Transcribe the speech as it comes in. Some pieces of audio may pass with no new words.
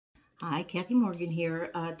Hi, Kathy Morgan here.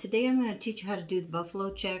 Today I'm going to teach you how to do the buffalo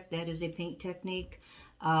check. That is a paint technique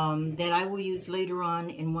that I will use later on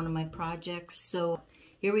in one of my projects. So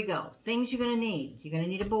here we go. Things you're going to need. You're going to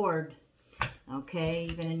need a board. Okay,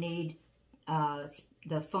 you're going to need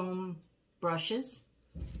the foam brushes.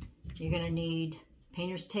 You're going to need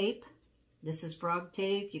painter's tape. This is frog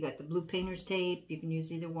tape. You got the blue painter's tape. You can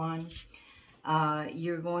use either one.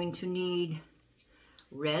 You're going to need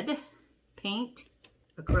red paint,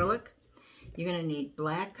 acrylic. You're going to need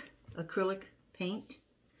black acrylic paint,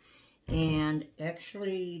 and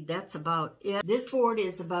actually that's about it. This board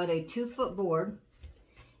is about a 2-foot board,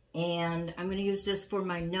 and I'm going to use this for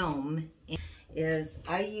my gnome.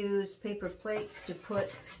 I use paper plates to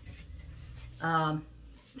put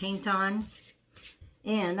paint on,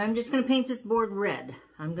 and I'm just going to paint this board red.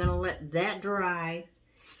 I'm going to let that dry,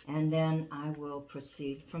 and then I will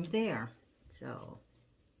proceed from there. So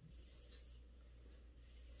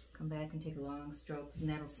come back and take long strokes, and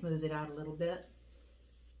that'll smooth it out a little bit.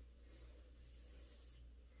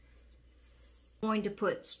 I'm going to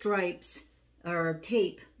put stripes or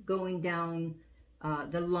tape going down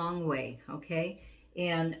the long way, okay?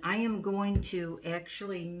 And I am going to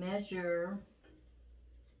actually measure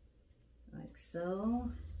like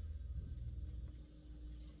so.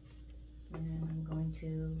 And I'm going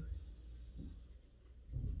to,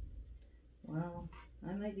 well,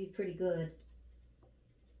 I might be pretty good.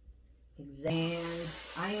 And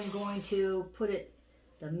I am going to put it,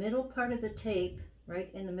 the middle part of the tape, right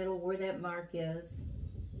in the middle where that mark is,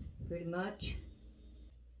 pretty much.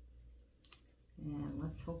 And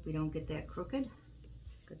let's hope we don't get that crooked,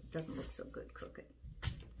 because it doesn't look so good crooked.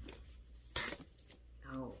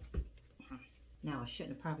 Oh, now I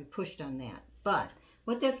shouldn't have probably pushed on that. But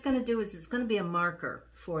what that's going to do is it's going to be a marker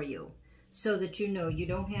for you, so that you know you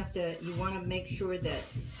don't have to, you want to make sure that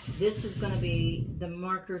this is going to be the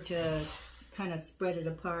marker to kind of spread it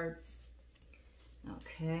apart.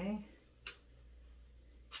 Okay.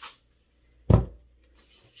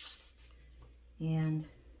 And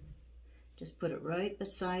just put it right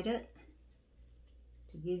beside it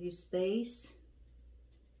to give you space.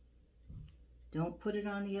 Don't put it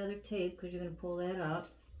on the other tape because you're going to pull that up.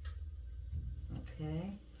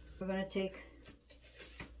 Okay. We're going to take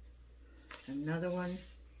another one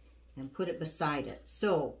and put it beside it.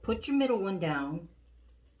 So put your middle one down,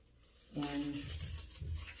 and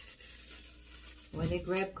boy, they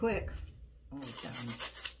grab quick. Oh, done.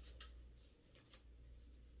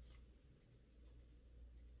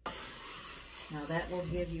 Now that will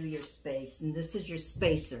give you your space, and this is your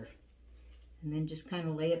spacer. And then just kind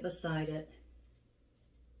of lay it beside it.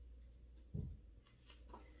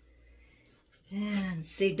 And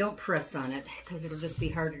see, don't press on it because it'll just be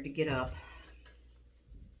harder to get up.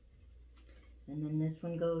 And then this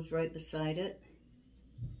one goes right beside it.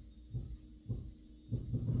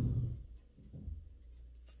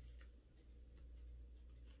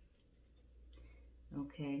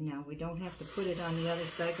 Okay, now we don't have to put it on the other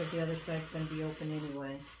side because the other side's going to be open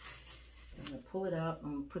anyway. So I'm going to pull it up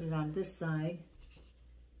and put it on this side.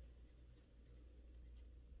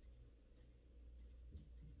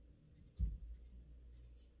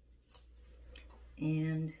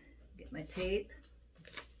 And get my tape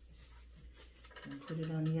and put it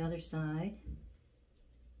on the other side.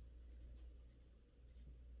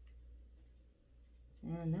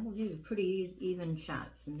 And that will give you pretty even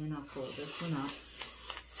shots. And then I'll fold this one up.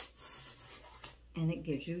 And it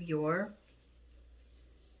gives you your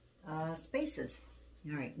spaces.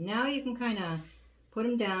 All right, now you can kind of put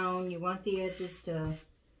them down. You want the edges to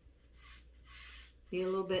be a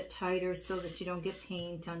little bit tighter so that you don't get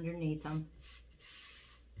paint underneath them.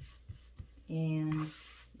 And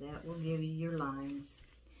that will give you your lines.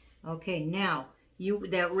 Okay, now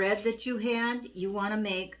that red that you had, you want to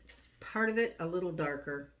make part of it a little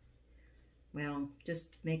darker. Well,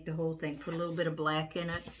 just make the whole thing. Put a little bit of black in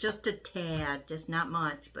it, just a tad, just not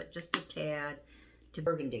much, but just a tad, to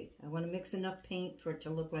burgundy. I want to mix enough paint for it to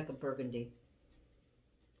look like a burgundy.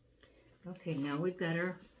 Okay, now we've got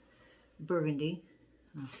our burgundy.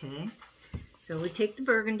 Okay, so we take the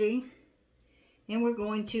burgundy and we're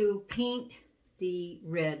going to paint the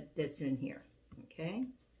red that's in here. Okay,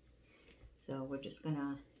 so we're just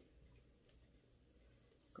gonna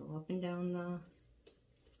go up and down the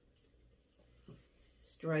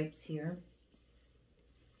stripes here.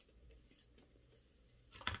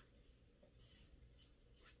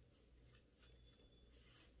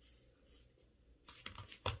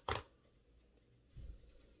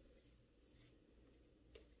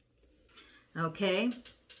 Okay,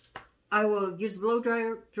 I will use blow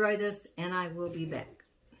dryer, dry this, and I will be back.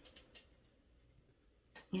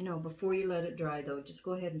 You know, before you let it dry though, just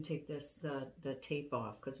go ahead and take the tape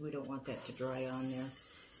off, because we don't want that to dry on there.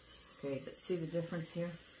 Okay, but see the difference here?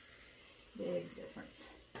 Big difference.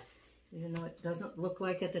 Even though it doesn't look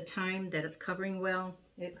like at the time that it's covering well,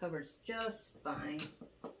 it covers just fine.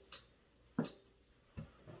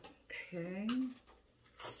 Okay.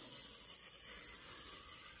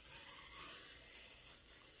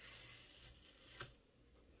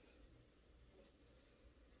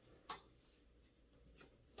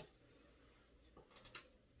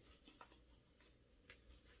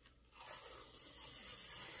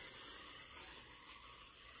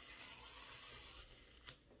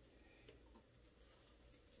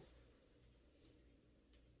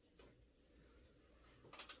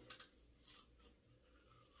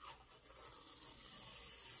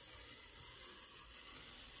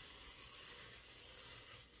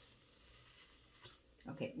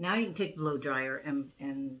 Okay, now you can take blow dryer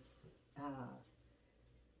and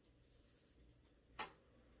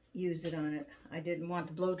use it on it. I didn't want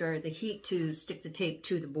the blow dryer, the heat, to stick the tape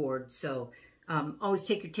to the board, so always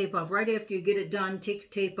take your tape off right after you get it done. Take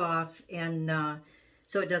your tape off, and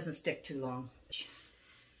so it doesn't stick too long.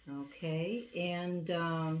 Okay, and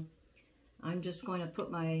I'm just going to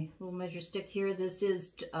put my little measure stick here. This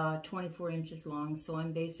is 24 inches long, so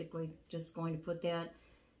I'm basically just going to put that.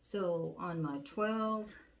 So on my 12,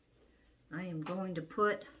 I am going to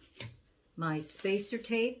put my spacer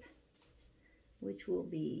tape, which will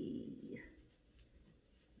be,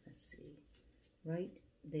 let's see, right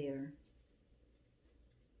there.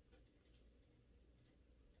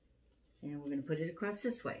 And we're going to put it across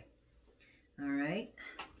this way. All right.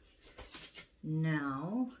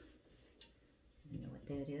 Now, I know what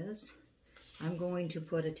that is. I'm going to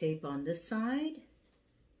put a tape on this side.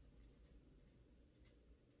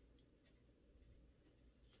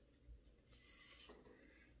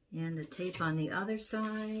 And a tape on the other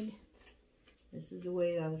side. This is the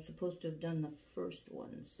way I was supposed to have done the first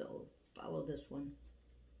one, so follow this one.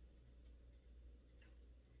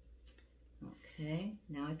 Okay,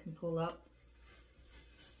 now I can pull up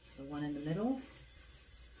the one in the middle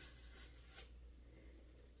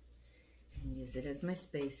and use it as my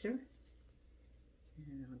spacer.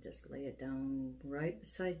 And I'll just lay it down right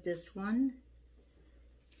beside this one.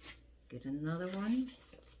 Get another one.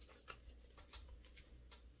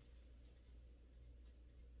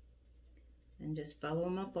 And just follow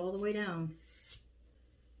them up all the way down.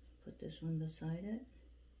 Put this one beside it.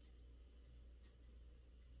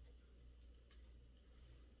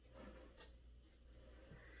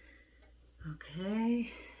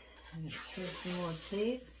 Okay, I'm going to throw some more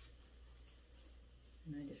tape.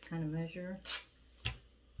 And I just kind of measure.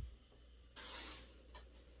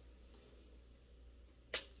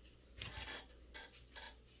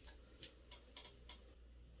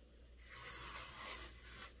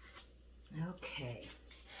 Okay,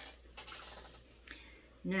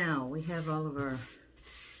 now we have all of our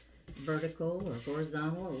vertical or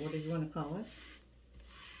horizontal, or what do you want to call it,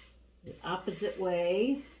 the opposite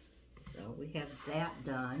way. So we have that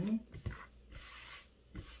done.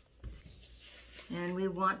 And we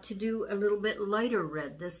want to do a little bit lighter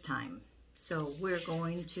red this time. So we're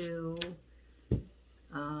going to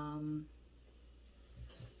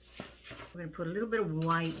put a little bit of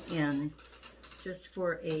white in, just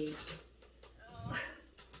for a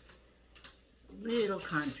little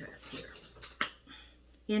contrast here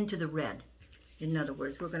into the red. In other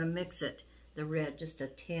words, we're going to mix it, the red, just a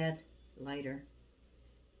tad lighter.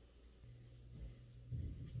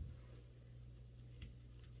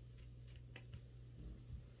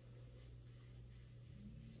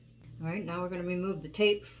 All right, now we're going to remove the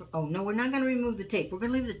tape. Oh, no, we're not going to remove the tape. We're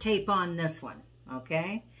going to leave the tape on this one,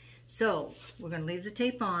 okay? So we're going to leave the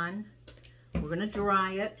tape on. We're going to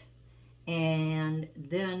dry it. And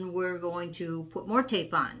then we're going to put more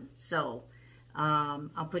tape on. So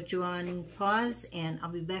I'll put you on pause, and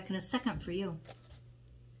I'll be back in a second for you.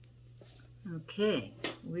 Okay,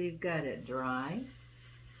 we've got it dry.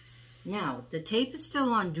 Now, the tape is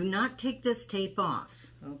still on. Do not take this tape off,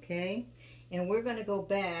 okay? And we're going to go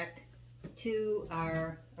back to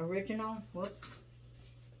our original,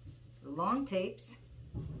 long tapes,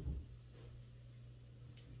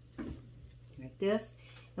 like this.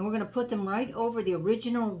 And we're going to put them right over the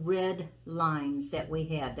original red lines that we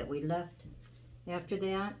had, that we left. After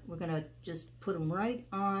that, we're going to just put them right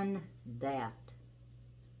on that.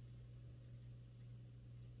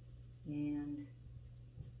 And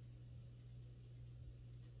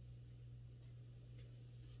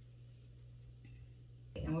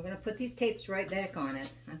we're going to put these tapes right back on it.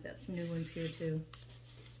 I've got some new ones here too.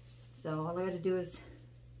 So all I got to do is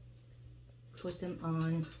put them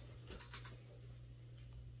on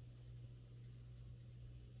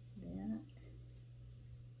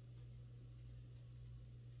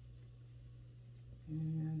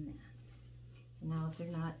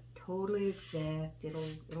They're not totally exact.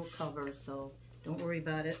 It'll cover, so don't worry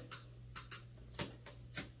about it.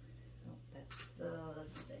 Oh, that's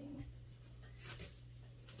the thing.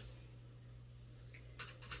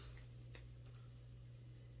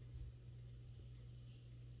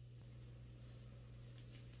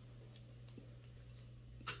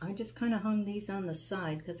 I just kind of hung these on the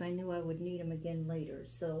side because I knew I would need them again later.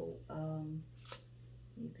 So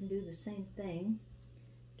you can do the same thing.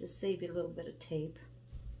 Just save you a little bit of tape.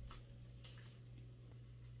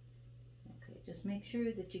 Okay, just make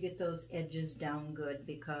sure that you get those edges down good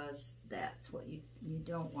because that's what you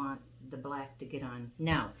don't want the black to get on.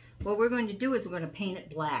 Now, what we're going to do is we're going to paint it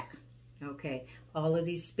black. Okay, all of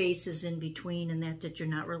these spaces in between and that you're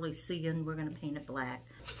not really seeing, we're going to paint it black.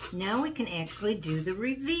 Now we can actually do the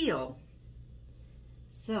reveal.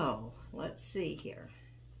 So, let's see here.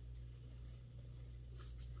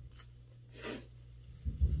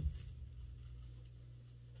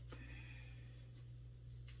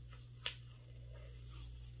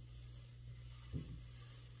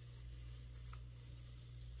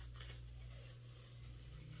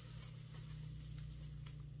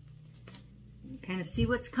 Kind of see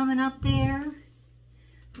what's coming up there?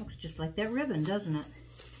 Looks just like that ribbon, doesn't it?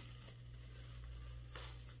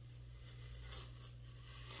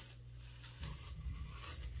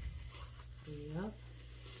 Yep.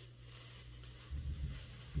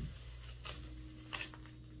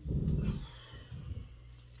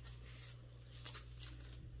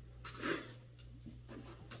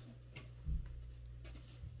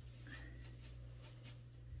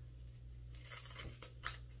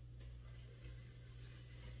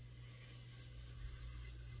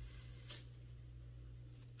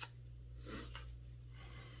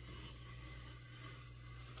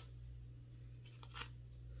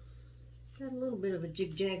 Got a little bit of a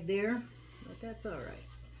jig-jag there, but that's all right.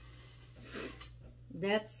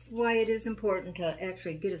 That's why it is important to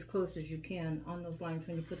actually get as close as you can on those lines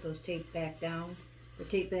when you put those tape back down,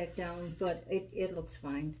 but it looks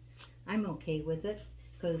fine. I'm okay with it,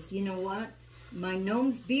 because you know what? My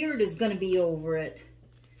gnome's beard is going to be over it.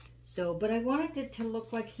 So, but I wanted it to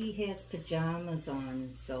look like he has pajamas on,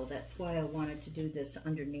 so that's why I wanted to do this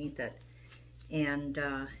underneath it. And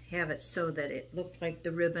have it so that it looked like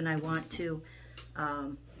the ribbon. I want to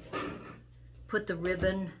put the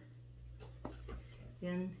ribbon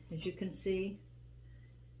in, as you can see.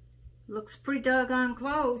 Looks pretty doggone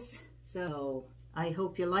close. So I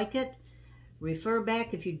hope you like it. Refer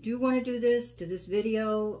back if you do want to do this to this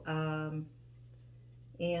video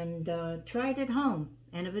and try it at home.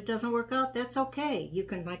 And if it doesn't work out, that's okay. You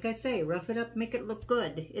can, like I say, rough it up, make it look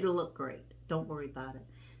good. It'll look great. Don't worry about it.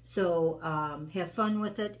 So have fun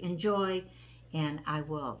with it, enjoy, and I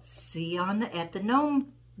will see you at the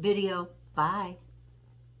gnome video. Bye.